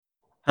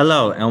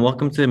Hello, and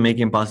welcome to the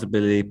Making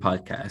Possibility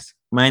podcast.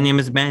 My name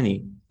is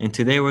Manny, and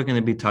today we're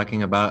going to be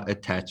talking about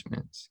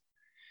attachments.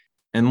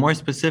 And more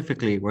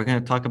specifically, we're going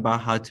to talk about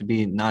how to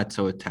be not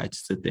so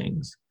attached to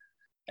things.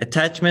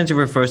 Attachments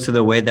refers to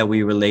the way that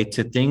we relate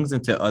to things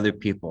and to other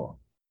people.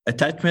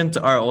 Attachments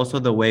are also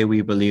the way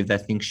we believe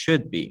that things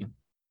should be.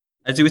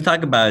 As we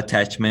talk about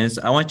attachments,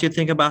 I want you to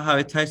think about how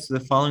it ties to the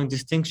following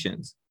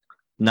distinctions: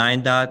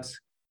 nine dots,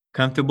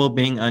 comfortable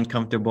being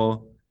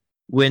uncomfortable,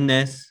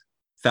 witness,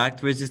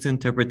 fact versus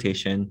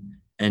interpretation,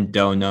 and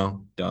don't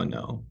know, don't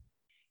know.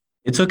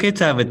 It's okay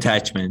to have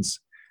attachments.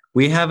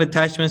 We have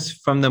attachments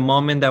from the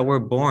moment that we're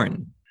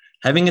born.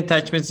 Having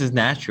attachments is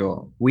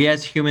natural. We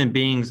as human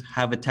beings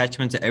have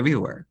attachments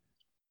everywhere.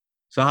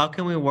 So, how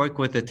can we work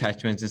with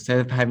attachments instead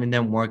of having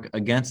them work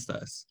against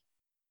us?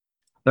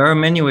 There are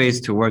many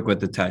ways to work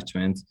with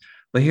attachments,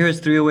 but here's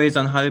three ways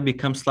on how to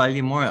become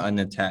slightly more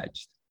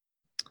unattached.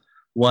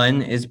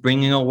 One is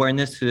bringing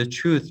awareness to the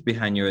truth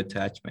behind your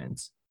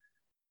attachments.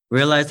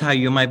 Realize how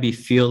you might be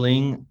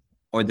feeling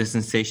or the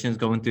sensations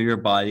going through your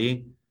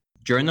body.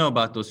 Journal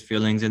about those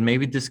feelings and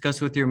maybe discuss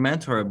with your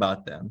mentor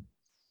about them.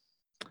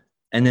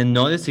 And then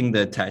noticing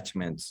the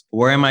attachments.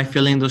 Where am I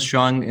feeling those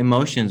strong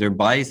emotions or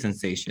body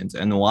sensations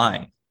and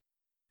why?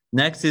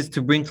 Next is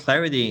to bring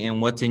clarity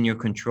in what's in your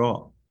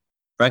control.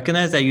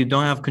 Recognize that you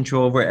don't have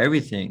control over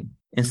everything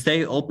and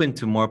stay open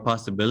to more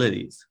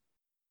possibilities.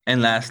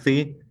 And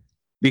lastly,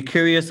 be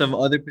curious of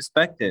other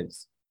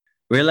perspectives.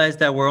 Realize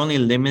that we're only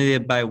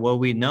limited by what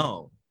we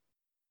know.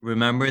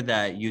 Remember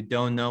that you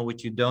don't know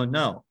what you don't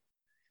know.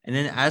 And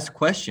then ask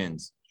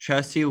questions. Try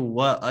to see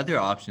what other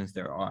options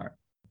there are.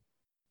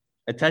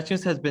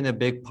 Attachments has been a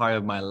big part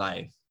of my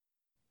life.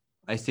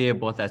 I see it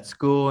both at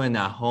school and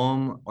at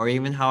home, or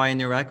even how I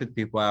interact with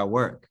people at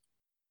work.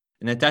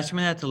 An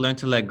attachment I had to learn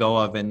to let go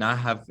of and not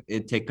have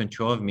it take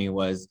control of me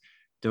was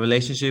the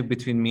relationship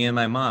between me and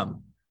my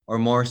mom, or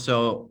more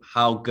so,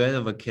 how good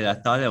of a kid I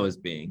thought I was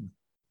being.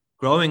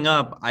 Growing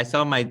up, I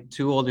saw my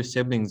two older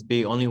siblings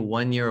be only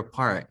 1 year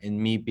apart and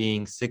me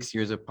being 6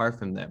 years apart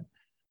from them.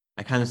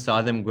 I kind of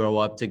saw them grow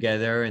up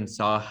together and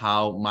saw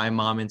how my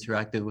mom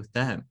interacted with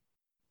them.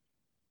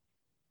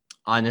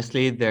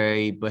 Honestly,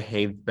 they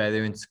behaved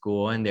better in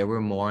school and they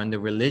were more on the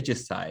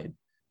religious side,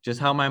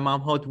 just how my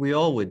mom hoped we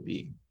all would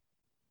be.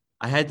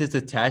 I had this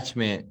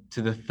attachment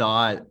to the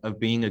thought of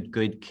being a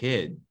good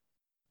kid.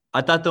 I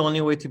thought the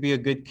only way to be a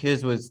good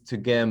kid was to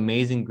get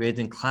amazing grades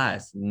in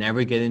class,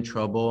 never get in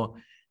trouble,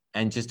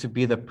 and just to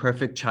be the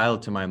perfect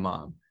child to my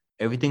mom.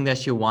 Everything that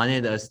she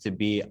wanted us to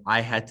be, I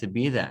had to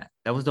be that.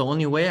 That was the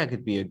only way I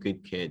could be a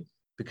good kid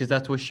because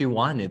that's what she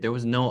wanted. There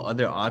was no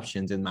other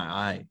options in my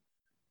eye.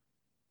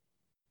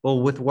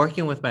 Well, with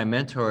working with my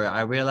mentor,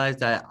 I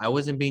realized that I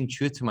wasn't being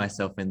true to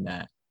myself in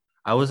that.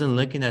 I wasn't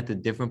looking at the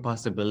different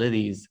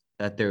possibilities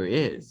that there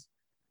is.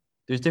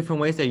 There's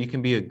different ways that you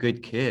can be a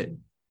good kid,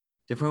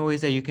 different ways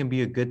that you can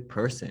be a good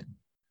person.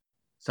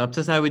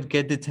 Sometimes I would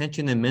get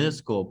detention in middle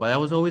school, but I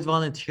was always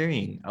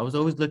volunteering. I was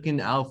always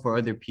looking out for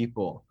other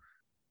people.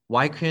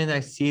 Why couldn't I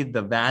see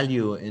the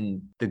value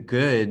in the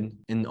good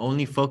and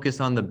only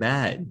focus on the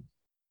bad?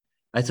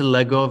 I had to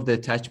let go of the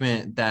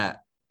attachment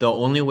that the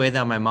only way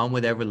that my mom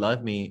would ever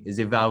love me is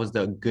if I was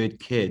the good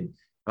kid,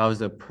 if I was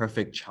the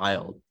perfect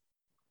child.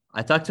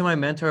 I talked to my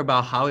mentor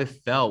about how it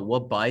felt,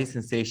 what body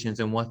sensations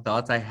and what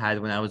thoughts I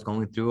had when I was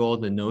going through all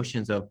the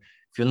notions of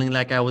feeling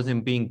like I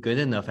wasn't being good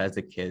enough as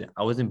a kid.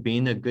 I wasn't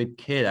being a good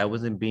kid. I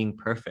wasn't being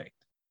perfect.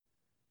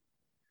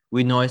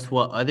 We noticed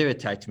what other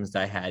attachments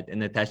I had,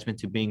 an attachment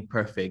to being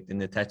perfect,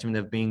 an attachment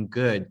of being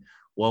good,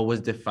 what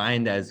was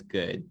defined as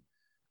good.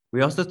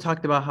 We also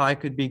talked about how I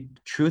could be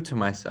true to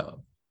myself,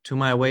 to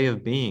my way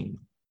of being.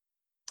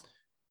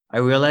 I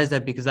realized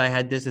that because I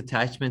had this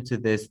attachment to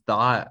this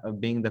thought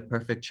of being the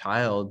perfect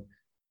child,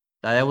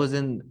 that I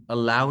wasn't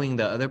allowing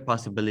the other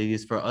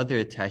possibilities for other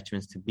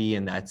attachments to be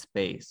in that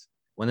space.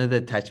 One of the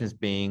attachments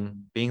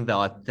being the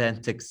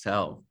authentic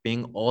self,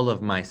 being all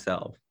of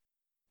myself.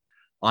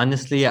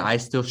 Honestly, I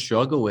still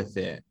struggle with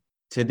it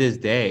to this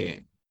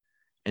day.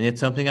 And it's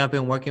something I've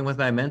been working with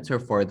my mentor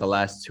for the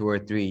last 2 or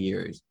 3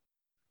 years.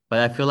 But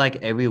I feel like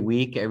every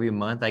week, every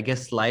month, I get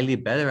slightly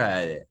better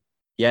at it.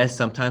 Yes,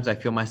 sometimes I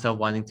feel myself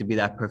wanting to be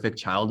that perfect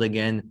child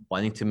again,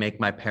 wanting to make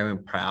my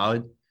parent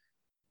proud.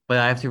 But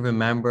I have to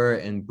remember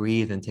and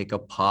breathe and take a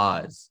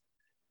pause.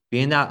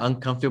 Being that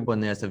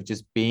uncomfortableness of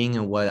just being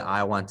in what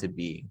I want to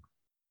be.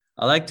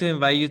 I'd like to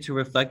invite you to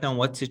reflect on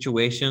what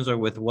situations or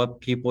with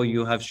what people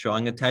you have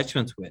strong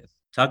attachments with.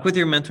 Talk with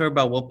your mentor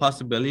about what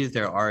possibilities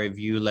there are if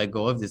you let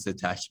go of this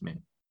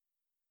attachment.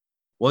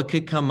 What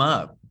could come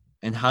up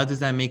and how does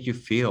that make you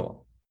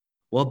feel?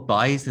 What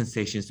body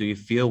sensations do you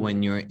feel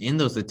when you're in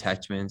those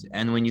attachments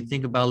and when you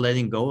think about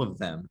letting go of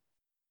them?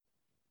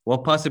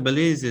 What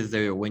possibilities is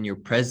there when you're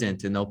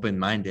present and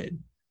open-minded?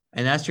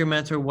 And ask your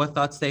mentor what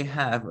thoughts they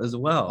have as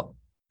well.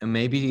 And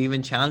maybe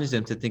even challenge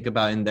them to think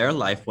about in their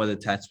life what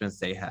attachments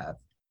they have.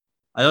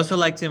 I'd also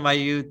like to invite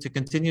you to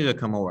continue to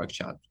come a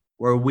workshop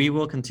where we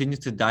will continue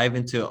to dive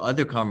into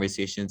other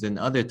conversations and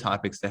other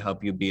topics to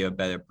help you be a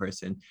better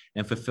person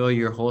and fulfill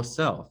your whole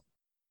self.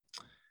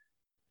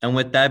 And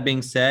with that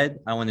being said,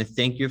 I want to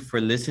thank you for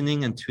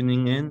listening and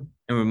tuning in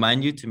and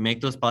remind you to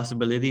make those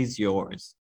possibilities yours.